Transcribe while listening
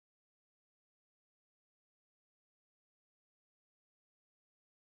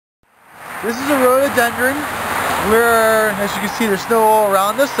This is a rhododendron where, as you can see, there's snow all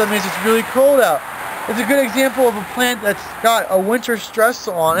around us. That means it's really cold out. It's a good example of a plant that's got a winter stress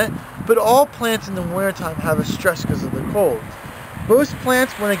on it, but all plants in the wintertime have a stress because of the cold. Most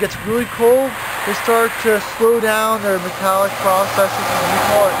plants, when it gets really cold, they start to slow down their metallic processes, and we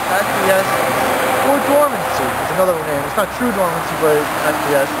call it acquiescence, or dormancy is another name. It's not true dormancy, but it's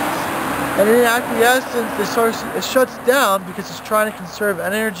acquiescence. And in acquiescence, it shuts down because it's trying to conserve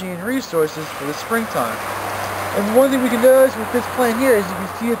energy and resources for the springtime. And one thing we can notice with this plant here is you can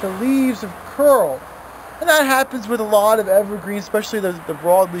see that the leaves have curled. And that happens with a lot of evergreens, especially the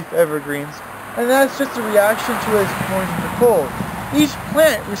broadleaf evergreens. And that's just a reaction to it going to the cold. Each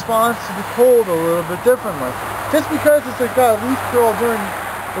plant responds to the cold a little bit differently. Just because it's got a leaf curl during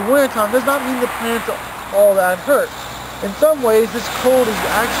the wintertime does not mean the plant's all that hurt. In some ways, this cold is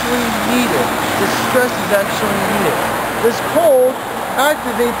actually needed. This stress is actually needed. This cold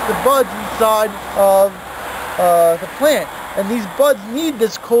activates the buds inside of the plant. And these buds need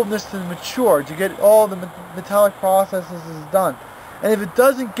this coldness to mature, to get all the metallic processes done. And if it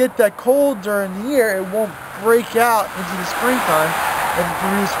doesn't get that cold during the year, it won't break out into the springtime and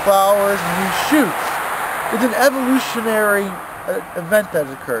produce flowers and new shoots. It's an evolutionary event that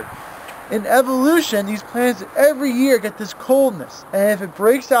has occurred. In evolution, these plants every year get this coldness. And if it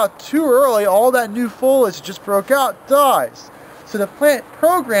breaks out too early, all that new foliage that just broke out dies. So the plant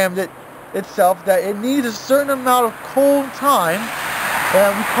programmed itself that it needs a certain amount of cold time,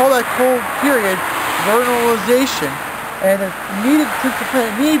 and we call that cold period vernalization. And since the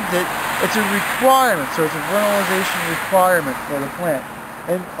plant needs it, it's a requirement. So it's a vernalization requirement for the plant.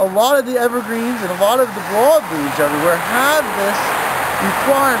 And a lot of the evergreens and a lot of the broadleaves everywhere have this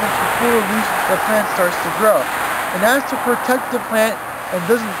requirement before the plant starts to grow. And that's to protect the plant and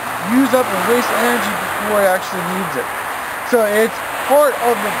doesn't use up and waste energy before it actually needs it. So it's part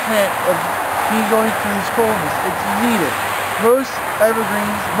of the plant of going through this coldness. It's needed. Most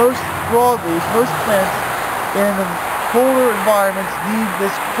evergreens, most broadleaves, most plants in the colder environments need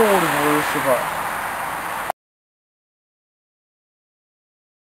this cold in order to survive.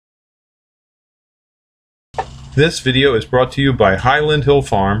 This video is brought to you by Highland Hill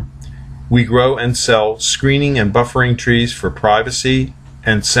Farm. We grow and sell screening and buffering trees for privacy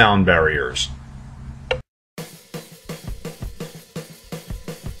and sound barriers.